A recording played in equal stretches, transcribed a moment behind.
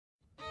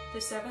The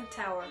Seventh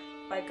Tower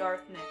by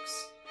Garth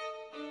Nix.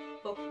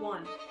 Book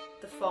 1,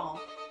 The Fall.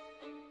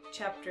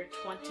 Chapter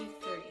 23.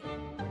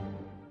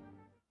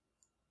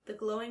 The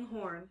glowing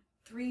horn,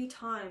 3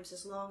 times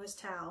as long as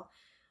Tal,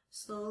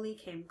 slowly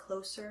came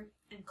closer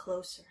and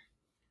closer.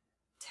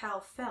 Tal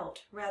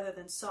felt, rather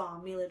than saw,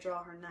 Milla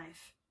draw her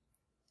knife.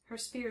 Her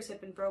spears had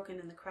been broken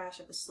in the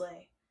crash of the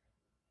sleigh.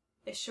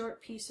 A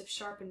short piece of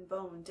sharpened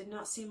bone did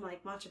not seem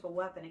like much of a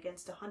weapon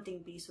against a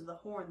hunting beast with a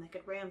horn that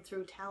could ram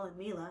through Tal and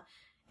Milla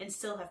and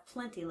still have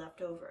plenty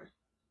left over.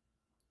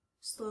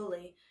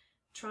 Slowly,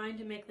 trying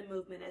to make the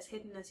movement as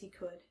hidden as he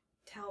could,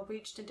 Tal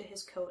reached into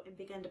his coat and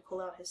began to pull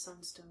out his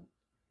sunstone.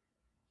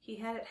 He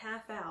had it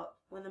half out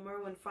when the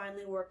merman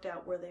finally worked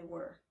out where they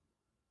were.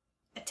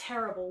 A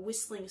terrible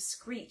whistling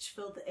screech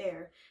filled the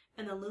air,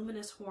 and the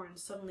luminous horn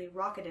suddenly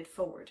rocketed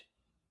forward.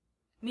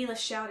 Milla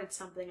shouted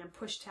something and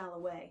pushed Tal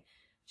away.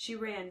 She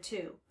ran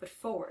too, but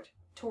forward,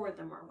 toward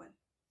the merman.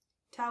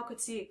 Tal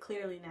could see it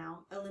clearly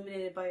now,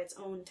 illuminated by its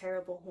own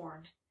terrible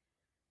horn.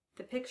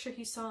 The picture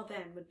he saw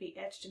then would be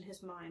etched in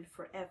his mind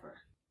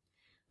forever.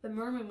 The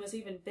merman was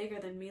even bigger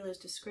than Milla's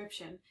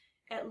description,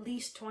 at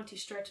least 20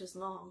 stretches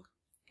long.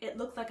 It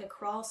looked like a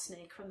crawl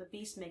snake from the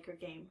Beastmaker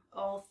game,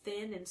 all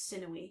thin and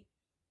sinewy,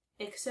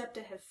 except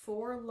it had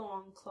 4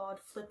 long clawed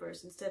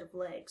flippers instead of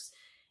legs,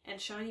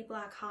 and shiny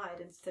black hide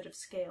instead of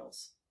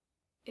scales.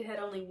 It had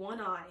only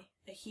one eye,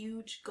 a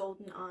huge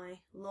golden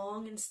eye,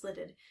 long and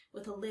slitted,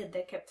 with a lid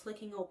that kept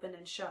flicking open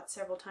and shut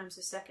several times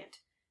a second.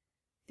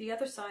 The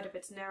other side of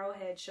its narrow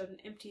head showed an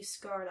empty,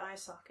 scarred eye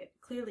socket,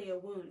 clearly a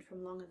wound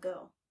from long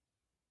ago.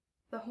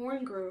 The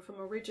horn grew from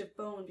a ridge of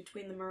bone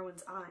between the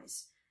merman's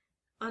eyes.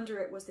 Under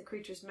it was the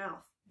creature's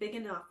mouth, big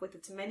enough with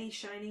its many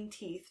shining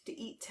teeth to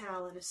eat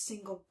Tal in a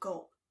single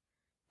gulp.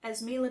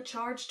 As Milla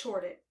charged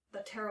toward it, the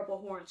terrible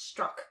horn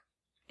struck.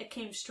 It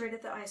came straight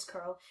at the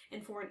ice-carl,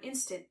 and for an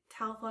instant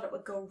Tal thought it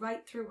would go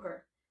right through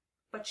her.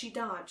 But she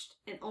dodged,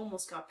 and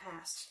almost got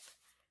past.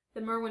 The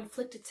merman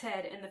flicked its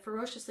head, and the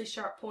ferociously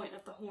sharp point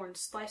of the horn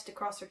sliced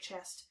across her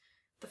chest,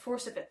 the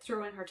force of it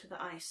throwing her to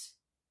the ice.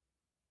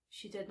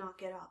 She did not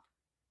get up.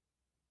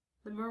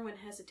 The merman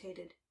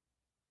hesitated.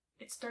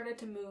 It started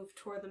to move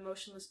toward the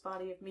motionless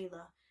body of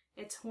Milla,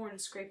 its horn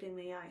scraping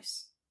the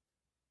ice.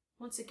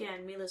 Once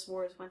again Milla's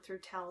words went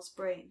through Tal's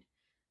brain.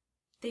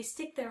 They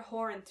stick their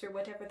horn through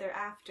whatever they're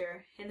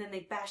after, and then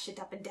they bash it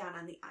up and down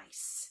on the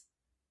ice.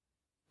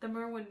 The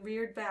merman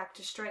reared back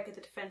to strike at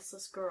the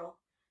defenseless girl.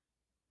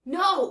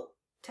 "No!"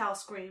 Tal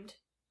screamed.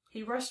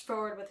 He rushed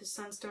forward with his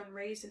sunstone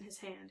raised in his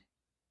hand.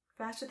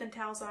 Faster than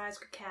Tal's eyes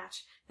could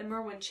catch, the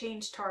merman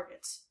changed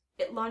targets.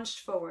 It lunged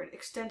forward,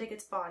 extending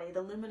its body,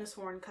 the luminous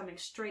horn coming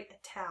straight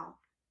at Tal.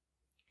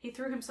 He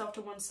threw himself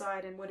to one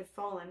side and would have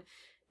fallen,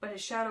 but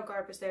his shadow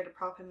guard was there to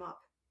prop him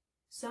up.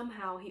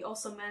 Somehow he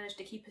also managed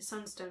to keep his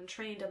sunstone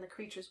trained on the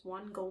creature's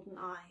one golden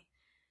eye.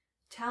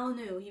 Tal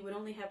knew he would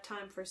only have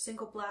time for a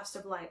single blast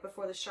of light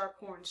before the sharp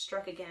horn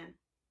struck again.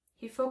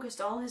 He focused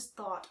all his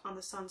thought on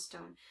the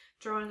sunstone,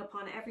 drawing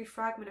upon every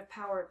fragment of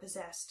power it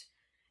possessed,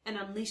 and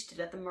unleashed it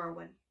at the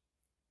merman.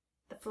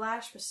 The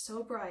flash was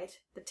so bright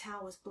that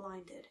Tal was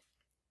blinded.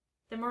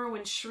 The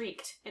merman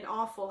shrieked, an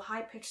awful,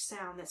 high-pitched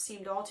sound that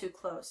seemed all too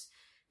close,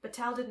 but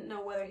Tal didn't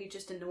know whether he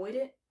just annoyed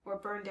it or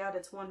burned out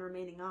its one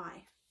remaining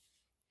eye.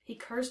 He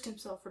cursed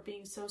himself for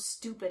being so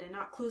stupid and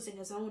not closing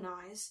his own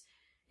eyes.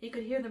 He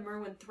could hear the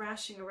merman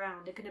thrashing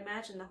around and could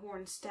imagine the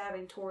horn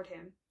stabbing toward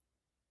him.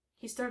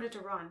 He started to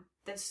run,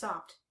 then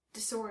stopped,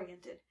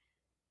 disoriented.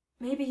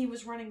 Maybe he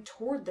was running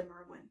toward the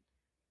merman.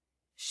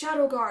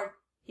 "Shadow guard!"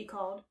 he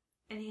called,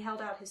 and he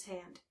held out his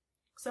hand.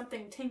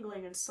 Something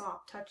tingling and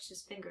soft touched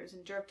his fingers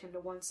and jerked him to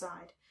one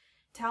side.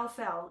 Tal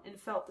fell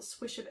and felt the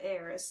swish of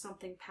air as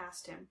something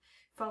passed him,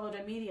 followed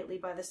immediately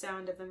by the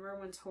sound of the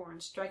merman's horn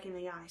striking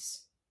the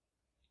ice.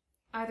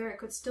 Either it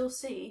could still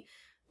see,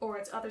 or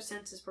its other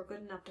senses were good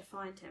enough to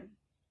find him.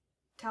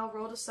 Tal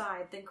rolled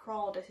aside, then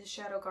crawled as his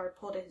shadow guard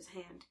pulled at his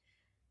hand.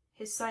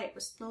 His sight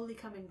was slowly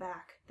coming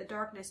back, the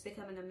darkness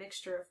becoming a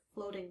mixture of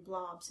floating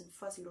blobs and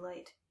fuzzy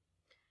light.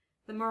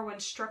 The merman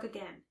struck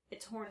again,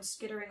 its horn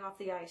skittering off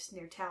the ice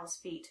near Tal's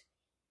feet.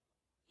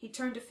 He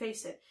turned to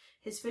face it,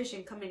 his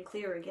vision coming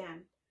clear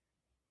again.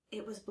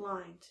 It was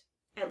blind,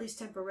 at least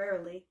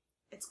temporarily,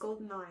 its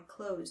golden eye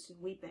closed and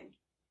weeping.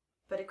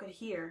 But it could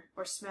hear,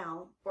 or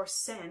smell, or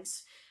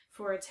sense,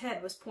 for its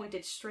head was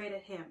pointed straight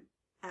at him,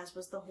 as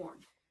was the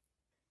horn.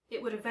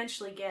 It would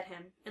eventually get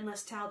him,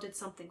 unless Tal did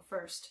something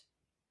first.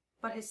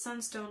 But his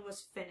sunstone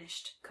was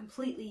finished,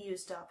 completely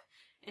used up,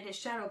 and his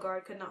shadow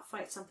guard could not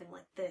fight something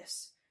like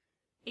this.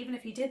 Even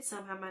if he did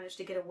somehow manage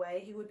to get away,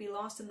 he would be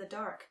lost in the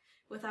dark,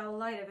 without a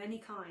light of any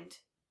kind.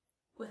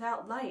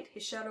 Without light,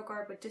 his shadow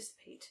guard would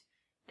dissipate,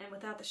 and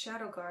without the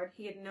shadow guard,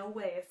 he had no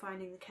way of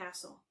finding the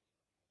castle.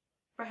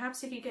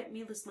 Perhaps he could get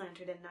Milla's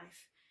lantern and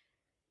knife.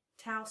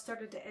 Tal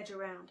started to edge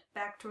around,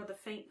 back toward the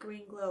faint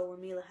green glow where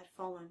Milla had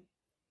fallen.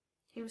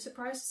 He was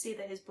surprised to see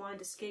that his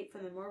blind escape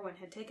from the merman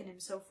had taken him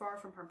so far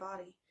from her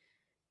body.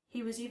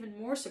 He was even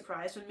more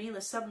surprised when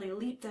Milla suddenly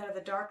leaped out of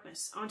the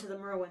darkness onto the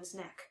merman's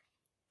neck.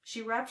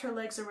 She wrapped her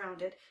legs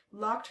around it,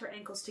 locked her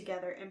ankles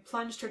together, and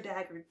plunged her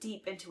dagger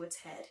deep into its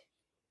head.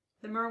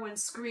 The merwin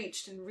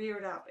screeched and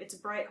reared up, its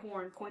bright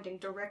horn pointing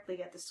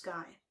directly at the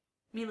sky.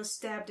 Milla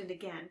stabbed it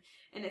again,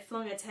 and it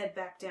flung its head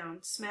back down,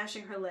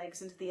 smashing her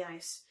legs into the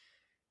ice.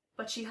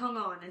 But she hung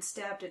on and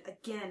stabbed it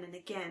again and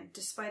again,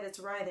 despite its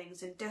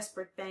writhings and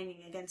desperate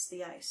banging against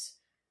the ice.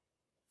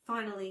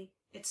 Finally,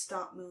 it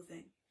stopped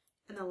moving,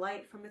 and the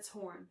light from its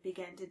horn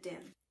began to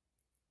dim.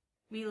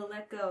 Milla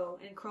let go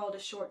and crawled a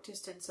short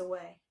distance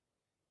away.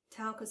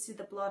 Tal could see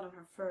the blood on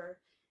her fur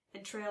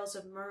and trails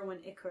of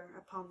merwin ichor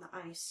upon the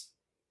ice.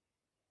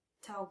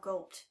 Tal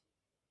gulped.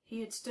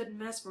 He had stood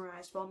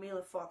mesmerized while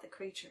Milla fought the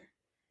creature.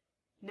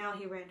 Now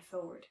he ran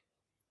forward.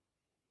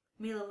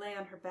 Milla lay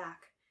on her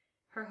back.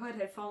 Her hood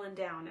had fallen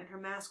down, and her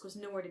mask was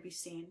nowhere to be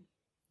seen.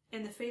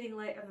 In the fading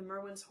light of the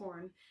merwin's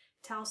horn,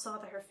 Tal saw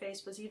that her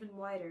face was even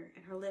whiter,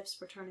 and her lips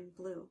were turning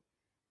blue.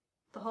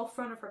 The whole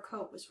front of her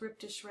coat was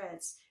ripped to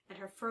shreds, and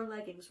her fur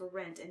leggings were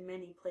rent in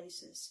many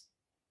places.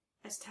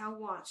 As Tal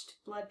watched,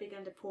 blood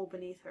began to pool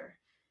beneath her.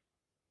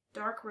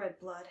 Dark red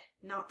blood,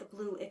 not the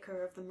blue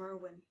ichor of the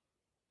merwin.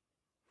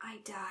 "I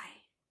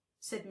die,"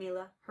 said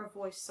Milla, her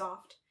voice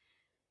soft.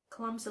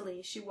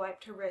 Clumsily she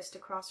wiped her wrist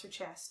across her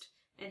chest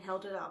and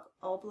held it up,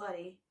 all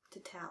bloody, to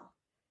Tal.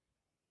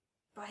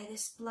 "By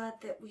this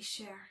blood that we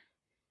share,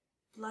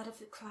 blood of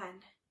the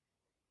clan,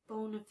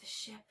 bone of the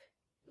ship,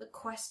 the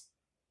quest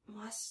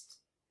must—"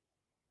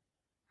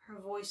 Her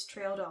voice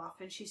trailed off,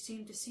 and she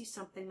seemed to see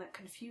something that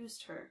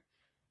confused her.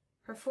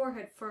 Her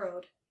forehead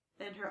furrowed,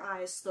 then her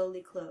eyes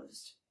slowly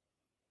closed.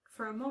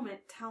 For a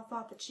moment Tal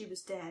thought that she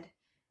was dead,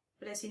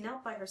 but as he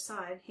knelt by her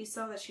side, he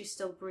saw that she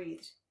still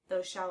breathed,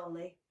 though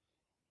shallowly.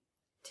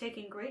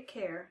 Taking great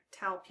care,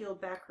 Tal peeled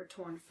back her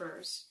torn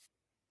furs.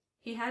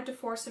 He had to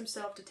force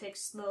himself to take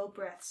slow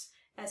breaths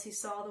as he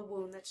saw the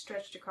wound that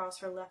stretched across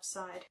her left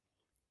side.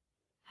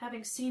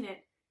 Having seen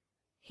it,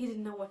 he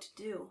didn't know what to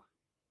do.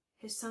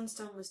 His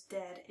sunstone was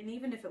dead, and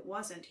even if it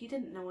wasn't, he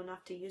didn't know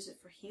enough to use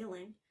it for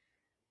healing.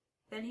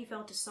 Then he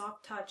felt a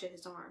soft touch at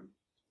his arm.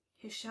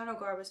 His shadow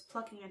guard was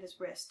plucking at his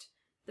wrist,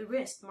 the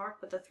wrist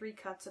marked with the 3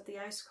 cuts of the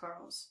ice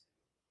carls.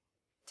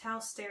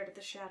 Tal stared at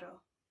the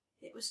shadow.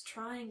 It was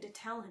trying to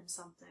tell him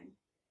something.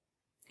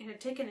 It had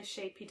taken a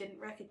shape he didn't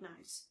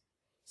recognize.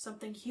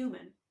 Something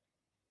human.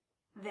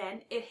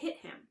 Then it hit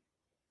him.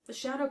 The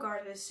shadow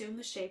guard had assumed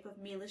the shape of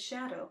Milla's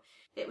shadow.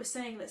 It was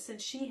saying that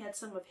since she had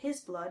some of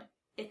his blood,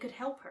 it could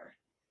help her.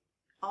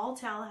 All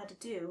Tal had to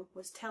do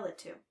was tell it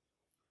to.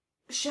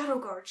 Shadow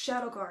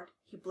guard,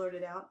 he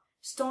blurted out.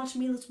 "Staunch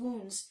Milla's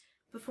wounds."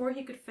 Before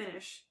he could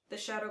finish, the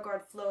shadow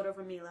guard flowed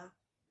over Milla.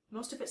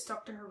 Most of it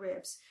stuck to her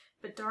ribs,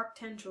 but dark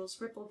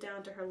tendrils rippled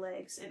down to her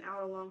legs and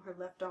out along her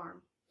left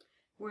arm.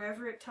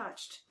 Wherever it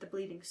touched, the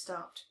bleeding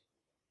stopped.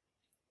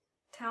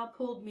 Tal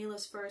pulled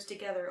Milla's furs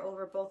together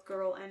over both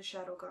girl and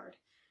shadow guard.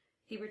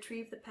 He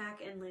retrieved the pack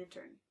and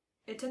lantern.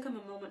 It took him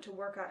a moment to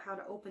work out how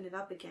to open it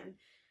up again,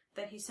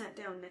 then he sat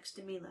down next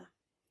to Milla.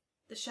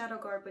 The shadow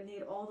guard would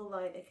need all the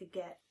light it could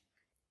get.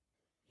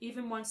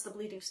 Even once the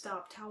bleeding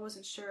stopped, Tal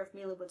wasn't sure if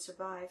Milla would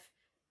survive.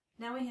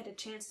 Now he had a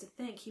chance to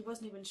think, he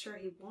wasn't even sure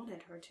he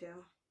wanted her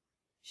to.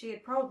 She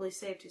had probably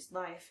saved his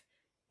life,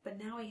 but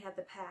now he had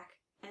the pack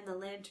and the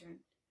lantern.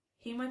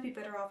 He might be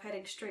better off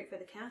heading straight for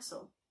the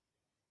castle.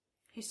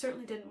 He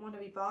certainly didn't want to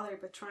be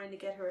bothered with trying to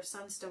get her a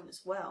sunstone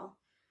as well.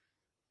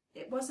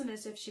 It wasn't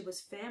as if she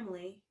was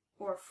family,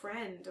 or a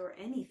friend, or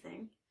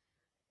anything.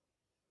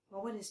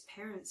 What would his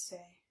parents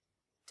say?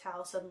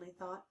 Tal suddenly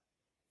thought.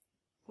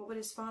 What would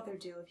his father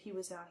do if he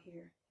was out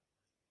here?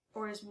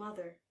 Or his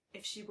mother,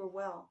 if she were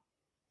well?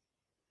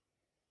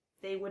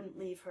 They wouldn't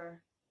leave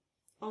her.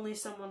 Only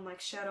someone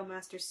like Shadow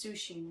Master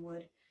Sushin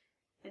would,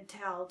 and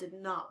Tal did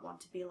not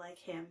want to be like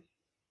him.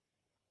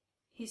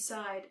 He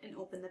sighed and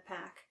opened the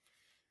pack.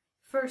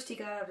 First he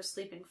got out a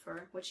sleeping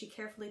fur, which he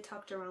carefully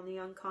tucked around the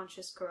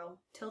unconscious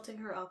girl, tilting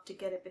her up to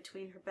get it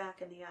between her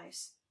back and the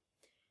ice.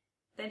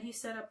 Then he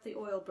set up the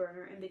oil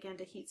burner and began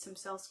to heat some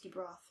selski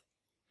broth.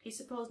 He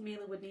supposed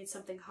Milla would need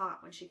something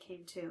hot when she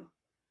came to.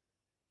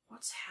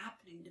 "What's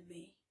happening to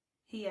me?"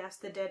 he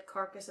asked the dead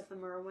carcass of the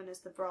merwin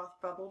as the broth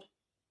bubbled.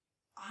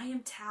 "I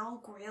am Tal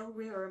Grail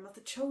Rerum of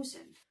the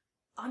Chosen.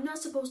 I'm not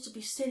supposed to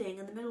be sitting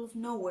in the middle of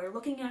nowhere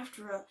looking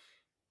after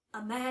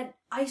a mad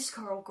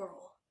ice-carl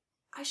girl.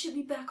 I should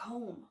be back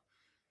home,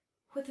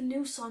 with a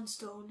new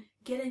sunstone,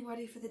 getting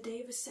ready for the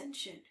day of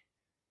ascension."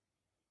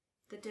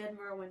 The dead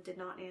merwin did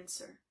not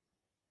answer,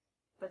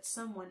 but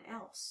someone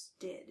else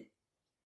did.